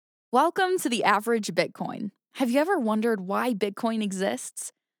Welcome to the average Bitcoin. Have you ever wondered why Bitcoin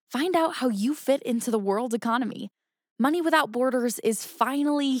exists? Find out how you fit into the world economy. Money without borders is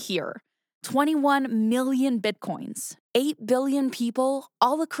finally here. 21 million Bitcoins, 8 billion people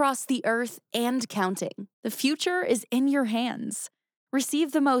all across the earth and counting. The future is in your hands.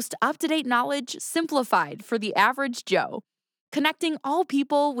 Receive the most up-to-date knowledge simplified for the average Joe, connecting all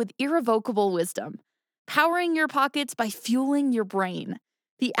people with irrevocable wisdom, powering your pockets by fueling your brain.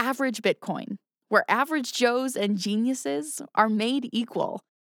 The average Bitcoin, where average Joes and geniuses are made equal.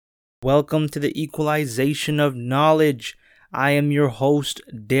 Welcome to the equalization of knowledge. I am your host,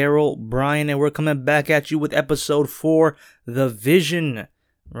 Darrel Bryan, and we're coming back at you with episode 4, The Vision,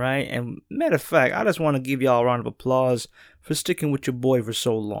 right? And matter of fact, I just want to give y'all a round of applause for sticking with your boy for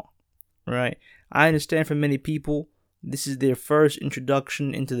so long, right? I understand for many people, this is their first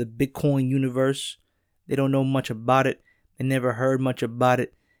introduction into the Bitcoin universe. They don't know much about it. They never heard much about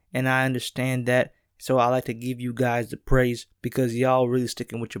it, and I understand that. So I like to give you guys the praise because y'all really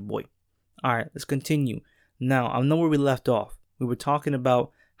sticking with your boy. All right, let's continue. Now, I know where we left off. We were talking about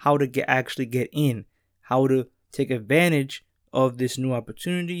how to actually get in, how to take advantage of this new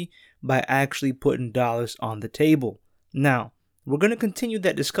opportunity by actually putting dollars on the table. Now, we're going to continue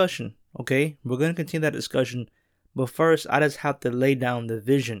that discussion, okay? We're going to continue that discussion, but first, I just have to lay down the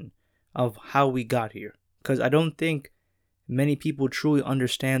vision of how we got here because I don't think many people truly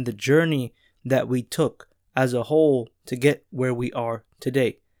understand the journey that we took as a whole to get where we are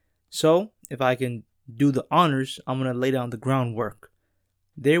today. So, if I can do the honors, I'm going to lay down the groundwork.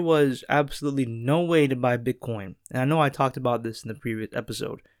 There was absolutely no way to buy Bitcoin. And I know I talked about this in the previous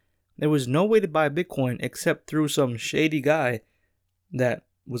episode. There was no way to buy Bitcoin except through some shady guy that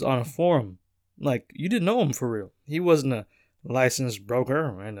was on a forum. Like, you didn't know him for real. He wasn't a licensed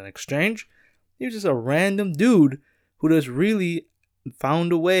broker and an exchange. He was just a random dude who just really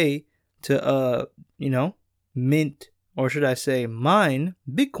found a way to, mint, or should I say mine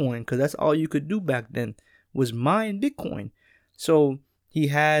Bitcoin, because that's all you could do back then was mine Bitcoin. So he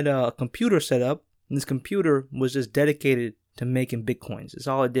had a computer set up, and this computer was just dedicated to making Bitcoins. That's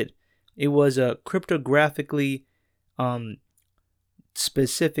all it did. It was a cryptographically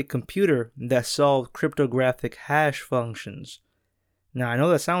specific computer that solved cryptographic hash functions. Now, I know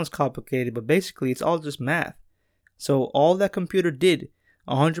that sounds complicated, but basically it's all just math. So all that computer did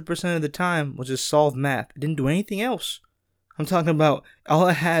 100% of the time was just solve math. It didn't do anything else. I'm talking about all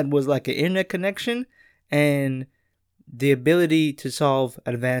it had was like an internet connection and the ability to solve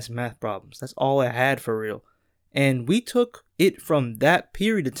advanced math problems. That's all it had for real. And we took it from that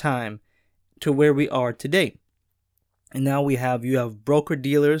period of time to where we are today. And now you have broker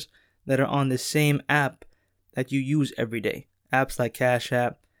dealers that are on the same app that you use every day. Apps like Cash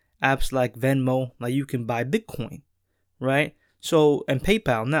App, apps like Venmo, like you can buy Bitcoin. Right? So, and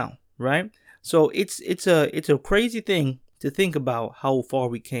PayPal now, right? So it's a crazy thing to think about how far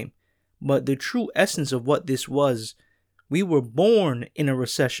we came. But the true essence of what this was, we were born in a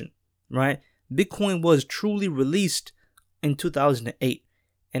recession, right? Bitcoin was truly released in 2008.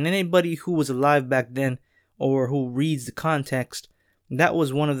 And anybody who was alive back then or who reads the context, that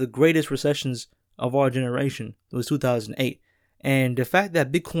was one of the greatest recessions of our generation. It was 2008. And the fact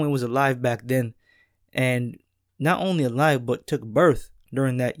that Bitcoin was alive back then and not only alive but took birth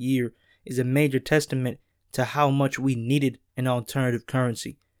during that year is a major testament to how much we needed an alternative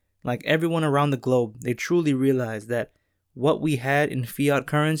currency. Like everyone around the globe, they truly realized that what we had in fiat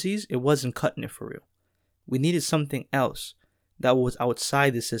currencies, it wasn't cutting it for real. We needed something else that was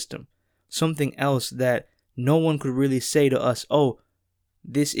outside the system. Something else that no one could really say to us, oh,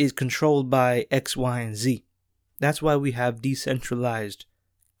 this is controlled by X, Y, and Z. That's why we have decentralized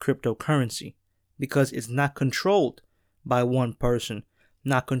cryptocurrency. Because it's not controlled by one person,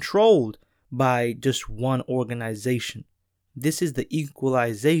 not controlled by just one organization. This is the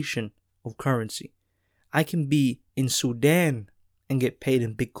equalization of currency. I can be in Sudan and get paid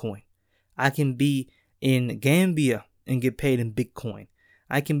in Bitcoin. I can be in Gambia and get paid in Bitcoin.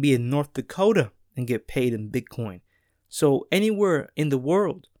 I can be in North Dakota and get paid in Bitcoin. So anywhere in the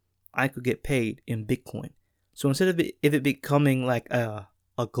world, I could get paid in Bitcoin. So instead of it becoming like a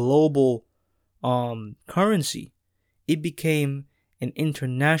global currency, it became an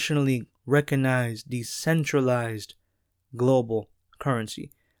internationally recognized, decentralized global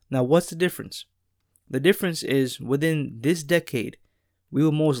currency. Now, what's the difference? The difference is within this decade, we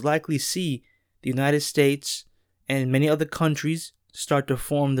will most likely see the United States and many other countries start to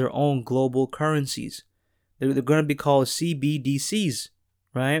form their own global currencies. They're going to be called CBDCs,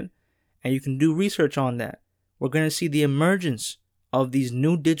 right? And you can do research on that. We're going to see the emergence of these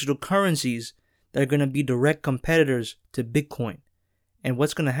new digital currencies that are going to be direct competitors to Bitcoin. And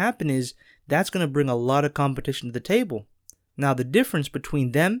what's going to happen is that's going to bring a lot of competition to the table. Now, the difference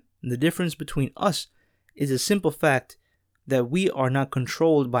between them and the difference between us is a simple fact that we are not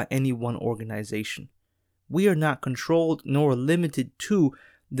controlled by any one organization. We are not controlled nor limited to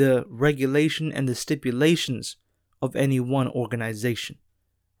the regulation and the stipulations of any one organization,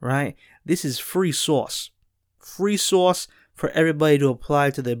 right? This is free sauce. Free sauce for everybody to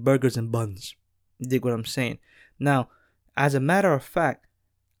apply to their burgers and buns. You dig what I'm saying? Now, as a matter of fact,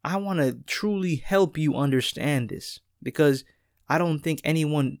 I want to truly help you understand this because I don't think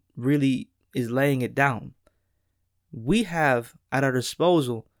anyone really is laying it down. We have at our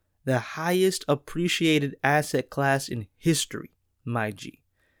disposal the highest appreciated asset class in history, my G.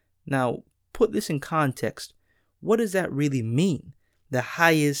 Now, put this in context. What does that really mean? The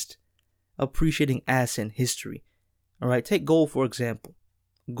highest appreciating asset in history. All right, take gold for example.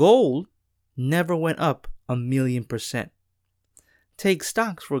 Gold never went up 1,000,000%. Take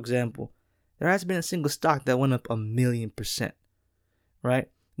stocks for example. There hasn't been a single stock that went up 1,000,000%. Right?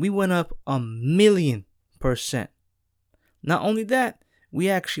 We went up 1,000,000%. Not only that, we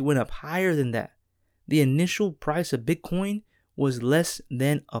actually went up higher than that. The initial price of Bitcoin was less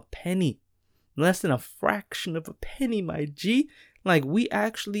than a penny. Less than a fraction of a penny, my G. Like, we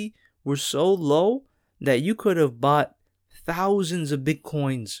actually were so low that you could have bought thousands of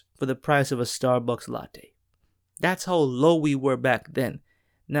Bitcoins for the price of a Starbucks latte. That's how low we were back then.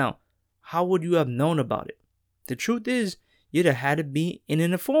 Now, how would you have known about it? The truth is, you'd have had to be in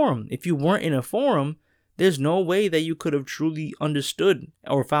a forum. If you weren't in a forum, there's no way that you could have truly understood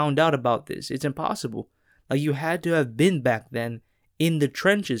or found out about this. It's impossible. Like, you had to have been back then in the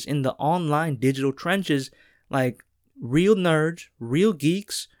trenches, in the online digital trenches, like real nerds, real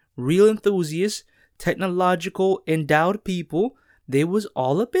geeks, real enthusiasts, technological endowed people. They was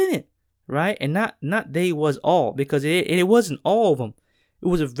all up in it, right? And not they was all, because it wasn't all of them. It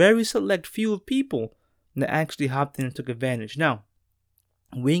was a very select few of people that actually hopped in and took advantage. Now,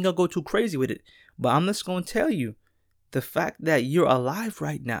 we ain't gonna go too crazy with it, but I'm just gonna tell you, the fact that you're alive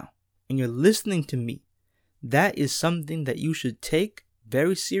right now and you're listening to me, that is something that you should take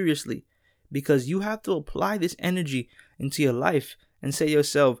very seriously, because you have to apply this energy into your life and say to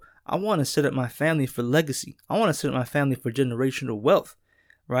yourself, I want to set up my family for legacy. I want to set up my family for generational wealth,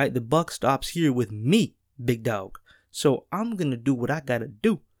 right? The buck stops here with me, big dog. So I'm going to do what I got to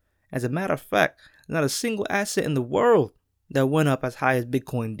do. As a matter of fact, not a single asset in the world that went up as high as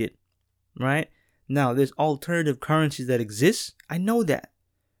Bitcoin did, right? Now, there's alternative currencies that exist. I know that.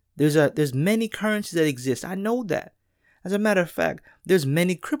 There's many currencies that exist. I know that. As a matter of fact, there's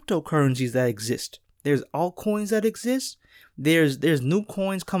many cryptocurrencies that exist. There's altcoins that exist. There's new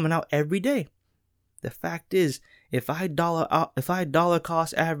coins coming out every day. The fact is, if I dollar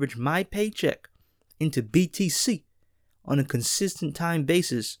cost average my paycheck into BTC on a consistent time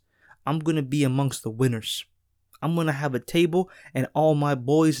basis, I'm gonna be amongst the winners. I'm gonna have a table and all my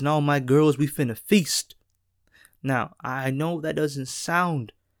boys and all my girls, we finna feast. Now, I know that doesn't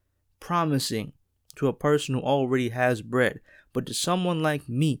sound promising to a person who already has bread, but to someone like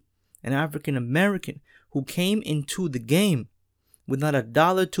me, an African American who came into the game with not a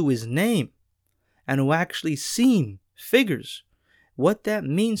dollar to his name and who actually seen figures, what that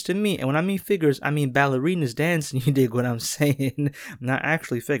means to me, and when I mean figures, I mean ballerinas dancing, you dig what I'm saying? Not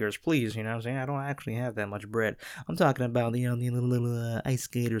actually figures, please, you know what I'm saying? I don't actually have that much bread. I'm talking about, the little ice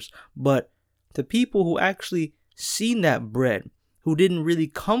skaters. But the people who actually seen that bread, who didn't really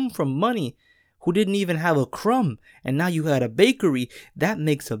come from money, who didn't even have a crumb, and now you got a bakery, that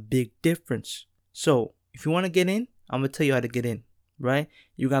makes a big difference. So, if you want to get in, I'm going to tell you how to get in, right?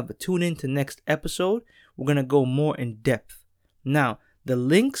 You got to tune in to next episode. We're going to go more in depth. Now, the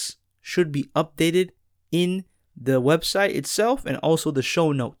links should be updated in the website itself and also the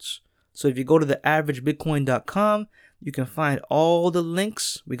show notes. So if you go to theaveragebitcoin.com, you can find all the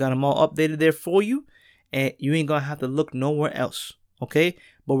links. We got them all updated there for you, and you ain't going to have to look nowhere else, okay?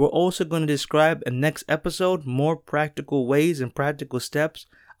 But we're also going to describe in next episode more practical ways and practical steps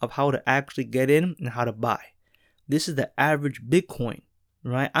of how to actually get in and how to buy. This is the average Bitcoin,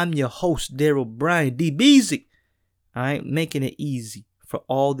 right? I'm your host, Darrel Bryan, DBZ. All right, making it easy for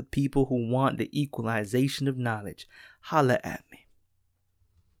all the people who want the equalization of knowledge. Holla at me.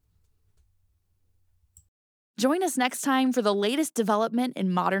 Join us next time for the latest development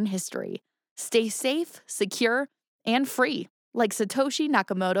in modern history. Stay safe, secure, and free, like Satoshi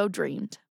Nakamoto dreamed.